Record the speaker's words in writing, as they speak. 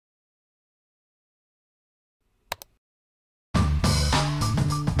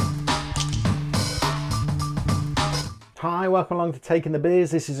Hi, welcome along to Taking the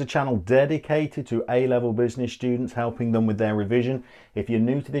Biz. This is a channel dedicated to A-level business students, helping them with their revision. If you're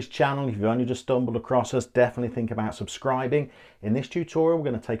new to this channel, if you've only just stumbled across us, definitely think about subscribing. In this tutorial, we're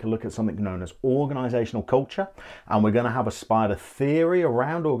going to take a look at something known as organisational culture, and we're going to have a spider theory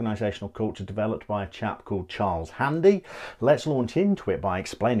around organisational culture developed by a chap called Charles Handy. Let's launch into it by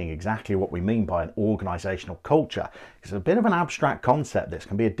explaining exactly what we mean by an organisational culture. It's a bit of an abstract concept. This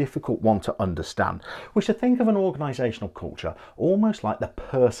can be a difficult one to understand. We should think of an organisational culture almost like the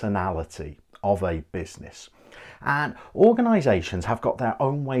personality of a business. And organisations have got their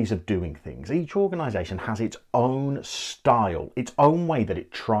own ways of doing things. Each organisation has its own style, its own way that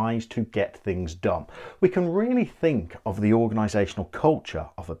it tries to get things done. We can really think of the organisational culture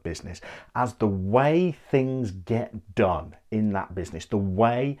of a business as the way things get done in that business, the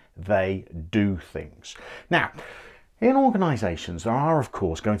way they do things. Now, in organisations, there are, of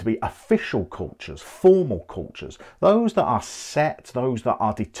course, going to be official cultures, formal cultures, those that are set, those that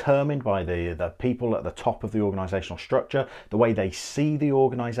are determined by the people at the top of the organisational structure, the way they see the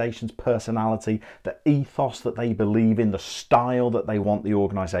organisation's personality, the ethos that they believe in, the style that they want the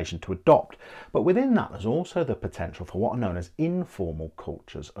organisation to adopt. But within that, there's also the potential for what are known as informal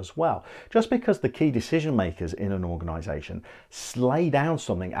cultures as well. Just because the key decision makers in an organisation lay down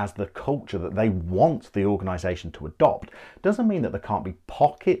something as the culture that they want the organisation to adopt, doesn't mean that there can't be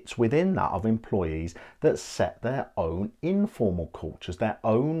pockets within that of employees that set their own informal cultures, their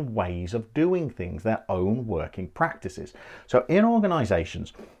own ways of doing things, their own working practices. So in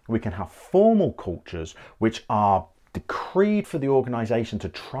organisations, we can have formal cultures which are decreed for the organisation to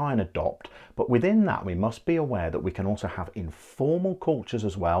try and adopt, but within that we must be aware that we can also have informal cultures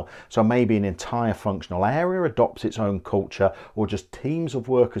as well. So maybe an entire functional area adopts its own culture, or just teams of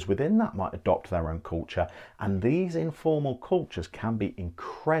workers within that might adopt their own culture, and these informal cultures can be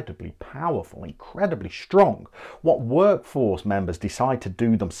incredibly powerful, incredibly strong. What workforce members decide to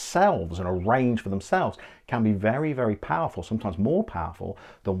do themselves and arrange for themselves can be very, very powerful, sometimes more powerful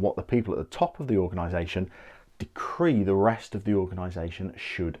than what the people at the top of the organisation decree the rest of the organisation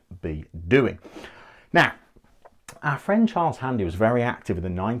should be doing. Now, our friend Charles Handy was very active in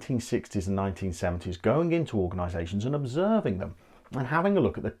the 1960s and 1970s, going into organisations and observing them and having a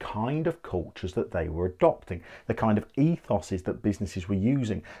look at the kind of cultures that they were adopting, the kind of ethoses that businesses were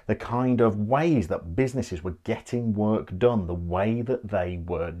using, the kind of ways that businesses were getting work done, the way that they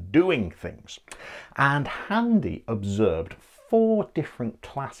were doing things. And Handy observed 4 different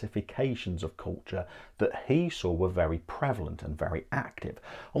classifications of culture that he saw were very prevalent and very active.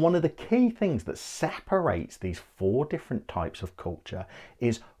 And one of the key things that separates these 4 different types of culture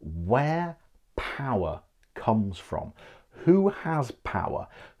is where power comes from. Who has power?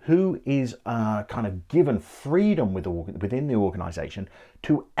 Who is kind of given freedom within the organisation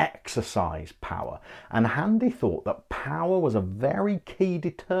to exercise power? And Handy thought that power was a very key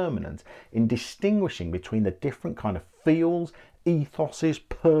determinant in distinguishing between the different kind of fields, ethoses,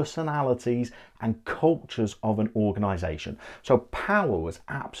 personalities and cultures of an organisation. So power was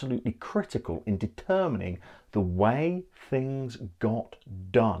absolutely critical in determining the way things got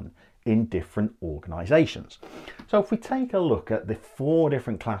done in different organisations. So if we take a look at the 4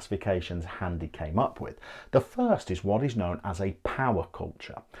 different classifications Handy came up with, the first is what is known as a power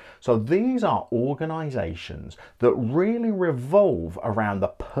culture. So these are organisations that really revolve around the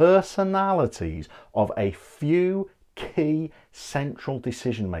personalities of a few key central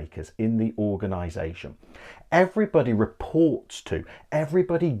decision makers in the organisation. Everybody reports to,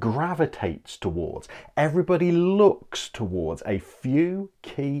 everybody gravitates towards, everybody looks towards a few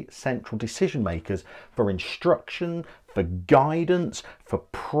key central decision makers for instruction, for guidance, for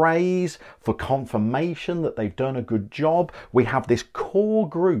praise, for confirmation that they've done a good job. We have this core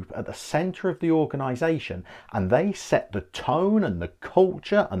group at the centre of the organisation, and they set the tone and the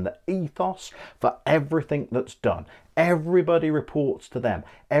culture and the ethos for everything that's done. Everybody reports to them.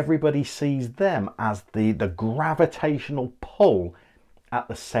 Everybody sees them as the gravitational pull at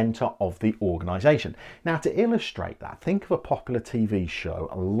the centre of the organisation. Now, to illustrate that, think of a popular TV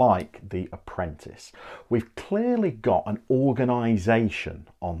show like The Apprentice. We've clearly got an organisation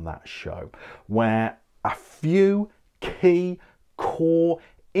on that show where a few key core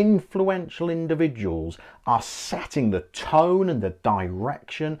influential individuals are setting the tone and the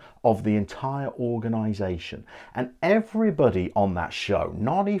direction of the entire organisation, and everybody on that show,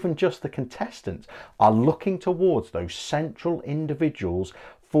 not even just the contestants, are looking towards those central individuals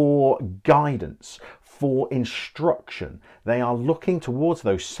for guidance, for instruction. They are looking towards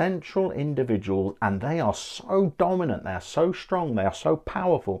those central individuals, and they are so dominant, they are so strong, they are so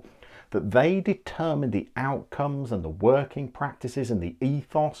powerful that they determine the outcomes and the working practices and the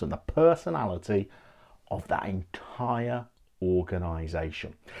ethos and the personality of that entire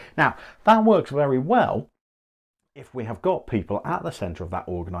organization. Now, that works very well if we have got people at the center of that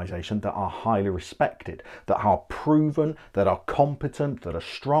organization that are highly respected, that are proven, that are competent, that are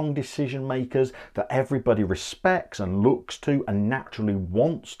strong decision makers, that everybody respects and looks to and naturally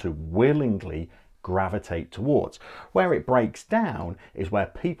wants to willingly gravitate towards. Where it breaks down is where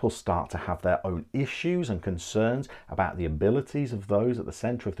people start to have their own issues and concerns about the abilities of those at the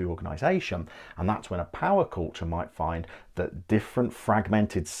center of the organization, and that's when a power culture might find that different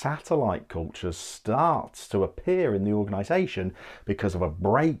fragmented satellite cultures starts to appear in the organization because of a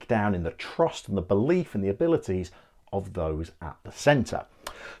breakdown in the trust and the belief in the abilities of those at the center.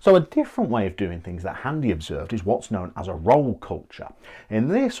 So a different way of doing things that Handy observed is what's known as a role culture. In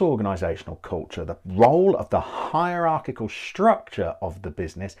this organizational culture, the role of the hierarchical structure of the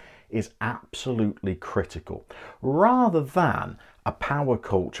business is absolutely critical, rather than a power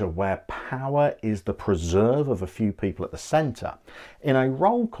culture where power is the preserve of a few people at the center. In a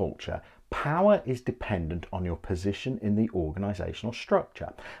role culture, power is dependent on your position in the organizational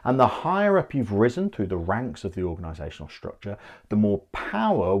structure. And the higher up you've risen through the ranks of the organizational structure, the more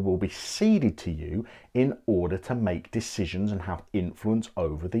power will be ceded to you in order to make decisions and have influence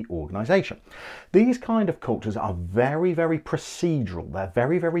over the organization. These kind of cultures are very, very procedural. They're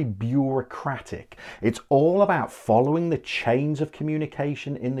very, very bureaucratic. It's all about following the chains of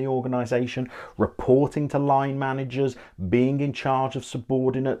communication in the organization, reporting to line managers, being in charge of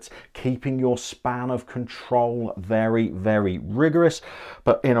subordinates, keeping your span of control very, very rigorous.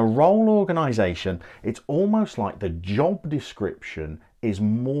 But in a role organization, it's almost like the job description is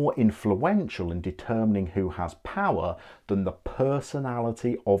more influential in determining who has power than the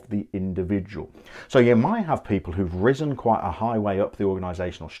personality of the individual. So you might have people who've risen quite a high way up the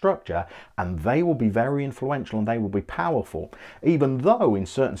organizational structure, and they will be very influential and they will be powerful, even though in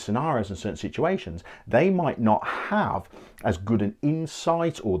certain scenarios and certain situations they might not have as good an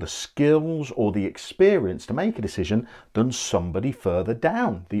insight or the skills or the experience to make a decision than somebody further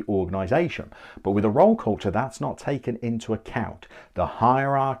down the organization. But with a role culture, that's not taken into account. The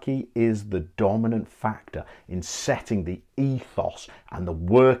hierarchy is the dominant factor in setting the ethos and the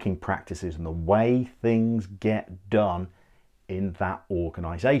working practices and the way things get done in that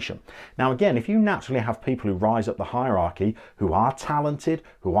organization. Now again, if you naturally have people who rise up the hierarchy, who are talented,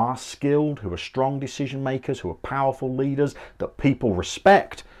 who are skilled, who are strong decision makers, who are powerful leaders that people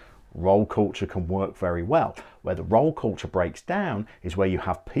respect, role culture can work very well. Where the role culture breaks down is where you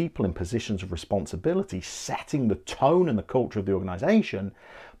have people in positions of responsibility setting the tone and the culture of the organization,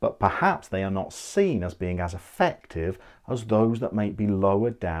 but perhaps they are not seen as being as effective as those that may be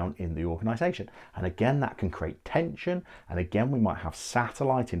lower down in the organization. And again, that can create tension. And again, we might have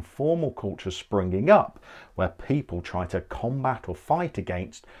satellite informal cultures springing up where people try to combat or fight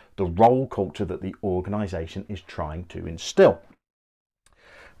against the role culture that the organization is trying to instill.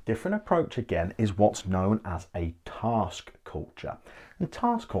 Different approach again is what's known as a task culture. And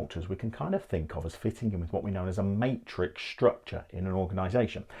task cultures we can kind of think of as fitting in with what we know as a matrix structure in an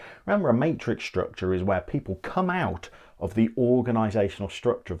organization. Remember, a matrix structure is where people come out of the organizational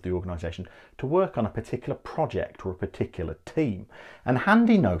structure of the organization to work on a particular project or a particular team. And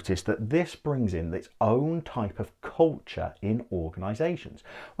Handy noticed that this brings in its own type of culture in organizations.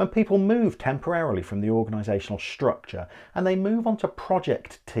 When people move temporarily from the organizational structure and they move on to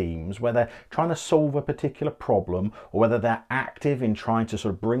project teams where they're trying to solve a particular problem, or whether they're active in trying to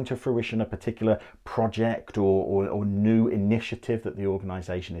sort of bring to fruition a particular project or new initiative that the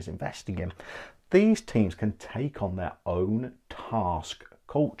organization is investing in, these teams can take on their own task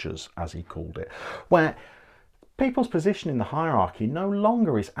cultures, as he called it, where people's position in the hierarchy no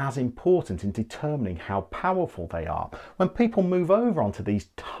longer is as important in determining how powerful they are. When people move over onto these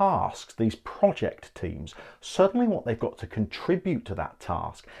tasks, these project teams, suddenly what they've got to contribute to that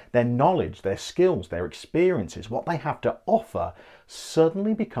task, their knowledge, their skills, their experiences, what they have to offer,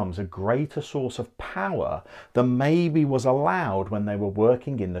 suddenly becomes a greater source of power than maybe was allowed when they were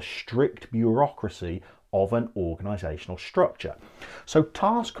working in the strict bureaucracy of an organizational structure. So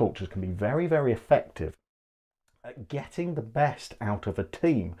task cultures can be very, very effective at getting the best out of a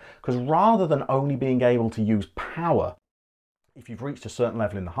team, because rather than only being able to use power if you've reached a certain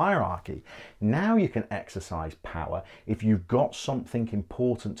level in the hierarchy, now you can exercise power if you've got something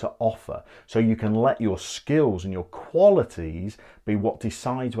important to offer. So you can let your skills and your qualities be what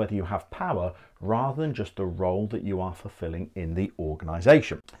decides whether you have power, rather than just the role that you are fulfilling in the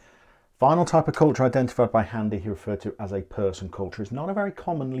organization. Final type of culture identified by Handy, he referred to as a person culture, is not a very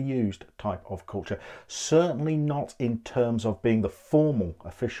commonly used type of culture, certainly not in terms of being the formal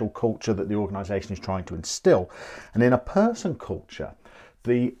official culture that the organization is trying to instill. And in a person culture,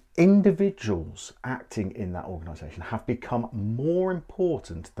 the Individuals acting in that organisation have become more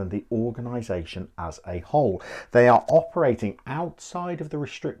important than the organisation as a whole. They are operating outside of the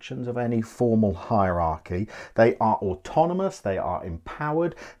restrictions of any formal hierarchy. They are autonomous, they are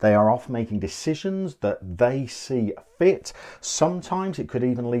empowered, they are often making decisions that they see fit. Sometimes it could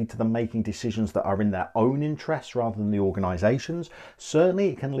even lead to them making decisions that are in their own interests rather than the organisation's. Certainly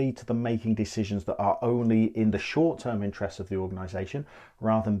it can lead to them making decisions that are only in the short-term interests of the organisation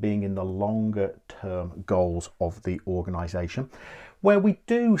rather than being in the longer term goals of the organisation. Where we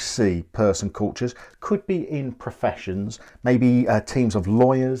do see person cultures could be in professions, maybe teams of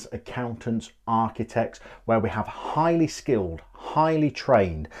lawyers, accountants, architects, where we have highly skilled, highly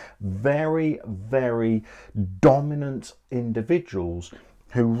trained, very, very dominant individuals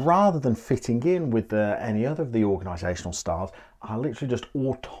who, rather than fitting in with any other of the organisational styles, are literally just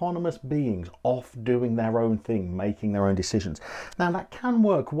autonomous beings off doing their own thing, making their own decisions. Now that can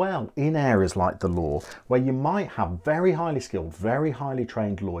work well in areas like the law, where you might have very highly skilled, very highly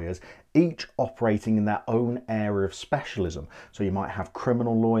trained lawyers, each operating in their own area of specialism. So you might have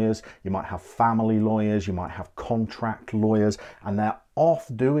criminal lawyers, you might have family lawyers, you might have contract lawyers, and they're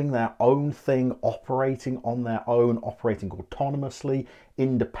off doing their own thing, operating on their own, operating autonomously,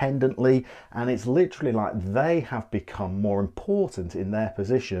 independently, and it's literally like they have become more important in their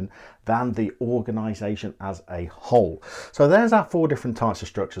position than the organisation as a whole. So there's our 4 different types of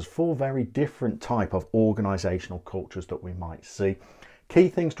structures, 4 very different type of organisational cultures that we might see. Key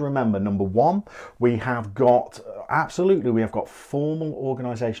things to remember: number 1, we have got formal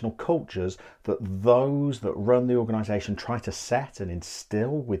organisational cultures that those that run the organisation try to set and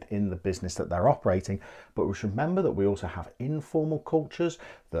instill within the business that they're operating. But we should remember that we also have informal cultures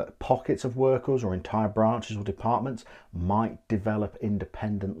that pockets of workers or entire branches or departments might develop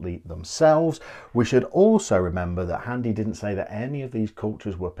independently themselves. We should also remember that Handy didn't say that any of these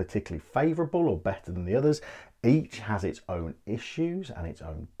cultures were particularly favourable or better than the others. Each has its own issues and its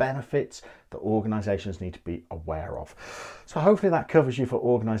own benefits that organisations need to be aware of. So hopefully that covers you for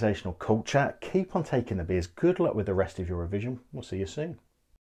organisational culture. Keep on taking the biz. Good luck with the rest of your revision. We'll see you soon.